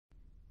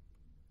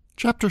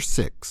Chapter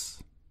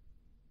 6.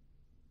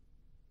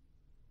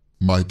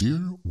 My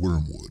dear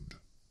Wormwood,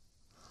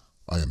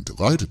 I am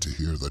delighted to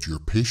hear that your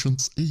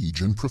patient's age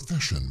and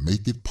profession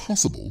make it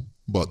possible,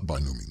 but by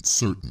no means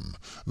certain,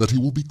 that he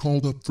will be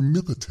called up for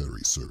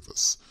military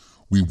service.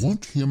 We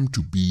want him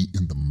to be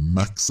in the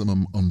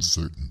maximum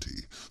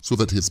uncertainty, so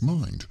that his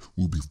mind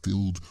will be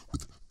filled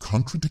with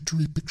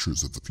contradictory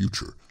pictures of the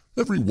future,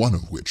 every one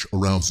of which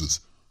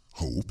arouses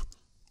hope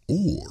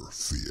or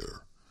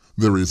fear.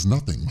 There is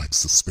nothing like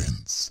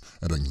suspense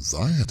and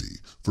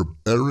anxiety for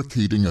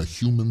barricading a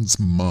human's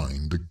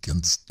mind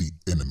against the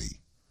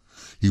enemy.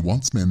 He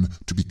wants men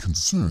to be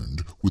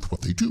concerned with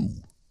what they do.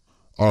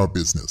 Our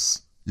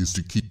business is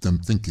to keep them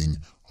thinking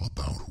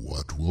about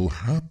what will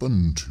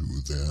happen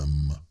to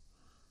them.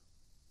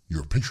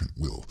 Your patient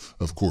will,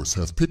 of course,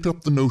 have picked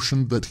up the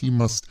notion that he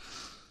must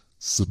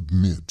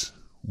submit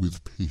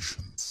with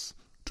patience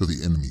to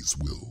the enemy's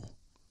will.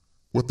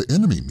 What the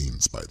enemy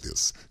means by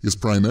this is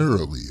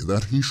primarily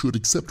that he should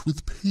accept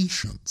with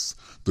patience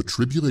the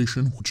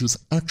tribulation which has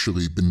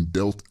actually been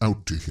dealt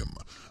out to him,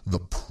 the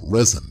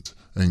present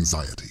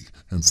anxiety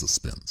and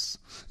suspense.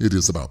 It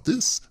is about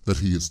this that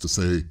he is to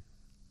say,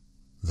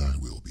 "Thy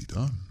will be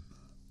done."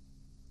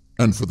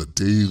 And for the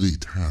daily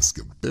task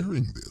of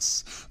bearing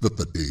this, that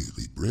the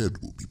daily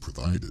bread will be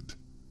provided.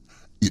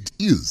 It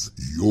is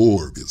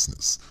your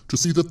business to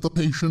see that the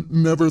patient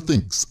never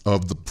thinks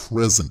of the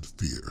present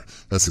fear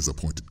as his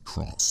appointed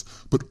cross,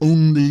 but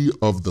only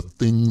of the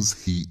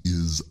things he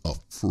is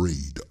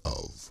afraid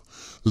of.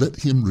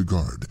 Let him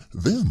regard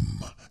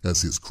them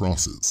as his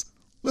crosses.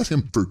 Let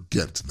him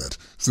forget that,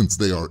 since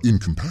they are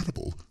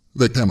incompatible,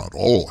 they cannot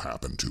all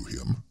happen to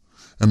him.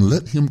 And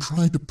let him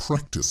try to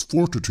practice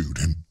fortitude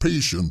and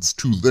patience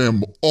to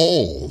them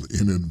all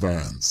in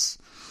advance.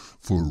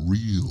 For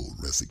real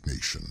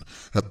resignation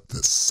at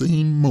the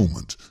same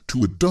moment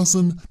to a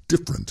dozen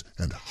different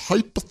and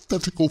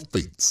hypothetical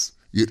fates,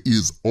 it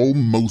is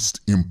almost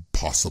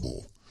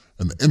impossible,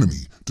 and the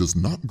enemy does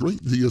not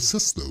greatly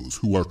assist those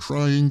who are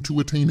trying to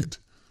attain it.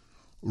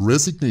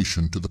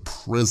 Resignation to the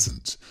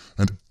present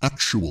and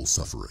actual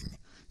suffering,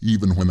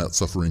 even when that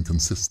suffering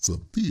consists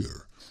of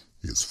fear,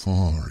 is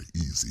far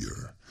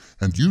easier,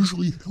 and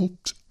usually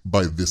helped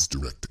by this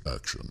direct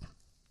action.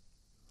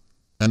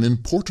 An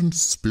important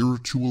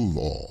spiritual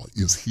law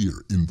is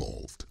here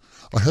involved.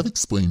 I have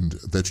explained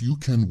that you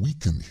can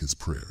weaken his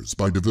prayers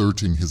by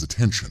diverting his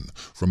attention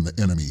from the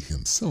enemy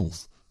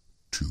himself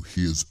to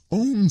his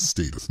own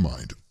state of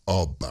mind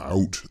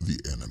about the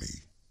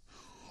enemy.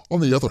 On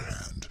the other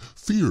hand,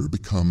 fear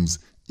becomes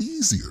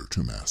easier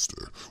to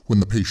master when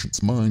the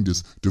patient's mind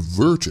is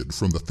diverted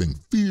from the thing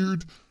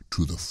feared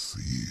to the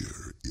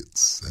fear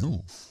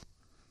itself,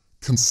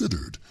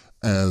 considered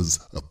as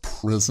a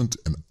present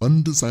and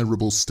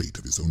undesirable state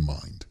of his own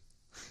mind.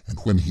 And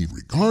when he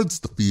regards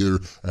the fear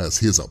as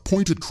his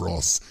appointed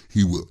cross,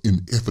 he will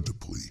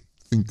inevitably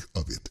think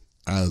of it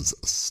as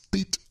a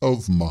state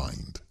of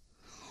mind.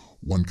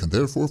 One can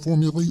therefore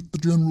formulate the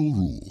general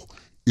rule: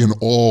 in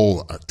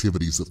all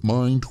activities of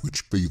mind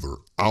which favor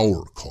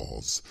our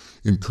cause,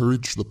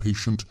 encourage the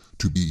patient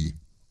to be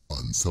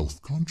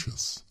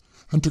unself-conscious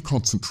and to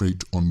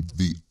concentrate on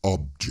the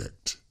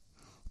object.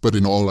 But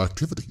in all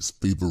activities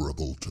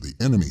favorable to the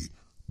enemy,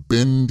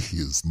 bend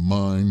his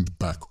mind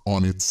back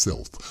on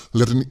itself.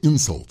 Let an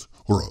insult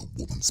or a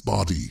woman's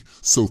body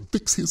so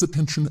fix his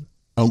attention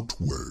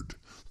outward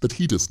that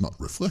he does not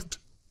reflect,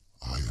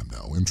 "I am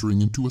now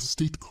entering into a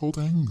state called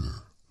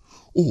anger,"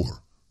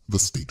 or the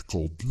state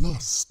called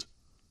lust.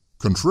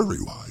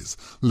 Contrariwise,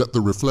 let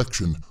the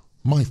reflection,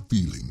 "My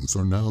feelings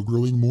are now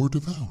growing more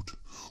devout,"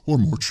 or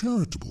more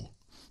charitable,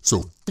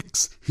 so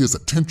fix his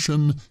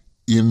attention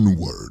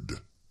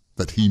inward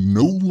that he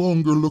no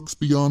longer looks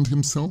beyond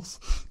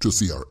himself to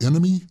see our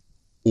enemy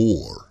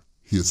or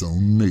his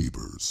own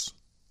neighbors.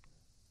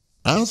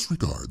 As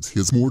regards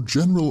his more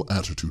general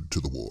attitude to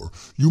the war,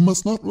 you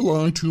must not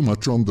rely too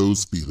much on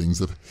those feelings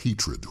of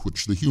hatred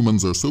which the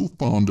humans are so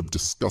fond of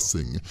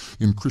discussing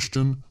in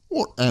Christian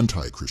or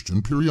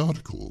anti-Christian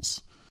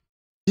periodicals.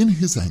 In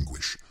his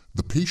anguish,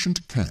 the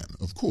patient can,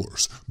 of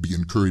course, be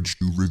encouraged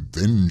to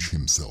revenge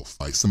himself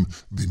by some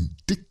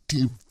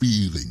vindictive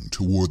feeling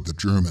toward the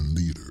German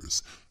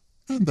leaders,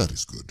 and that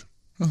is good,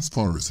 as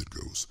far as it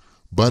goes.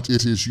 But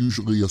it is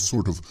usually a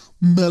sort of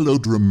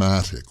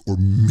melodramatic or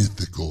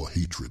mythical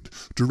hatred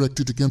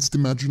directed against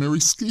imaginary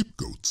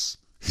scapegoats.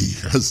 He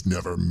has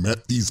never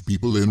met these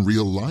people in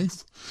real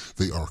life.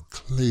 They are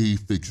clay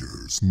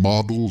figures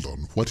modeled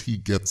on what he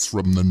gets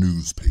from the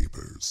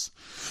newspapers.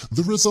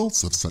 The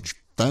results of such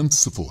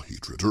fanciful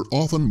hatred are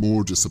often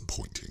more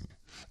disappointing,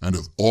 and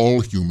of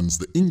all humans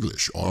the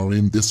English are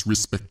in this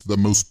respect the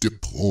most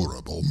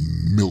deplorable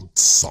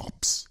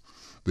milksops.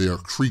 They are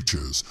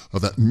creatures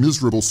of that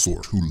miserable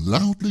sort who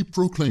loudly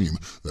proclaim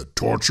that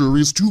torture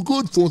is too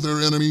good for their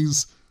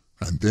enemies,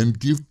 and then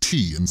give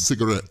tea and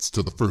cigarettes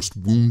to the first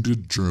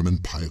wounded German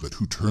pilot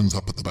who turns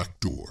up at the back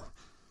door.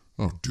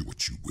 Oh, do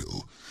what you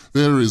will.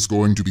 There is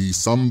going to be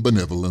some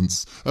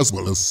benevolence as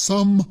well as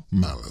some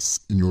malice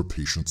in your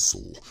patient's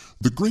soul.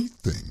 The great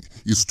thing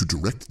is to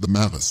direct the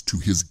malice to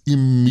his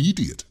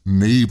immediate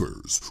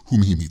neighbors,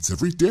 whom he meets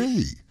every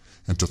day,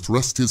 and to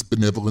thrust his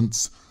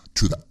benevolence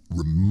to the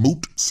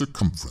remote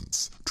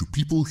circumference, to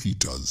people he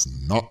does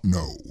not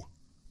know.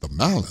 The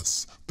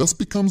malice thus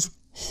becomes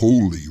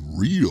wholly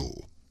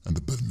real, and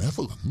the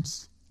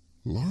benevolence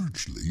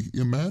largely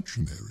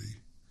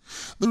imaginary.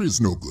 There is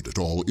no good at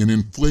all in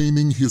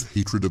inflaming his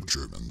hatred of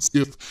Germans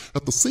if,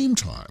 at the same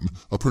time,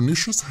 a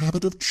pernicious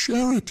habit of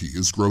charity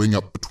is growing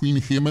up between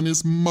him and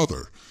his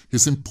mother,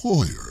 his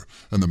employer,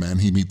 and the man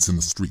he meets in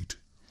the street.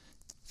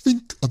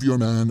 Think of your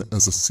man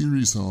as a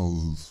series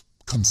of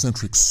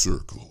concentric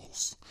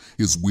circles,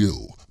 his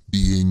will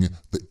being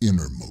the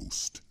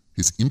innermost,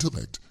 his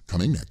intellect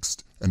coming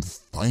next, and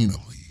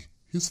finally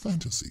his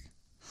fantasy.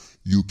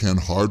 You can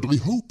hardly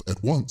hope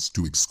at once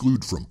to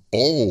exclude from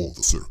all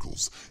the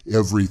circles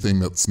everything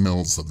that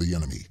smells of the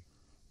enemy,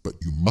 but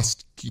you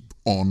must keep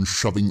on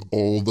shoving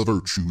all the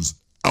virtues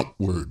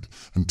outward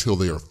until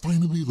they are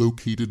finally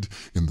located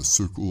in the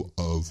circle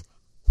of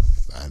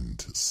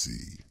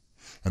fantasy,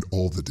 and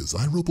all the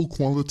desirable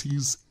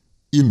qualities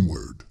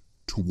inward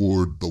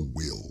toward the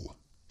will.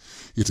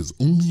 It is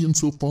only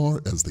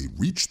insofar as they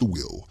reach the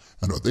will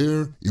and are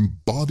there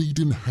embodied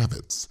in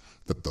habits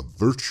that the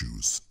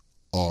virtues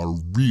are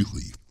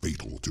really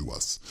fatal to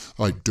us.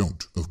 I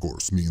don't, of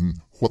course,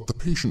 mean what the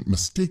patient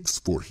mistakes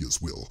for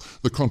his will,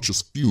 the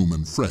conscious fume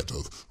and fret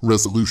of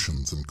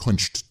resolutions and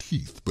clenched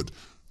teeth, but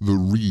the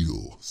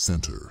real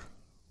center,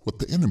 what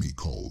the enemy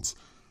calls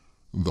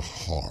the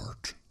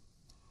heart.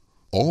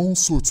 All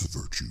sorts of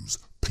virtues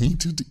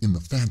painted in the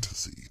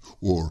fantasy,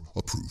 or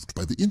approved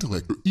by the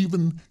intellect, or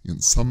even,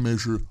 in some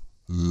measure,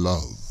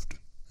 loved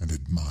and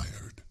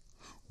admired,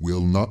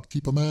 will not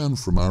keep a man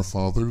from our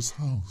Father's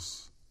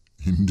house.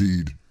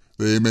 Indeed,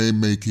 they may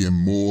make him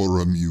more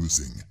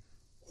amusing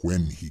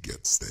when he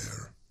gets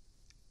there.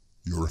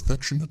 Your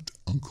affectionate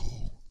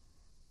uncle,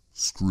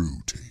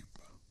 Screwtape.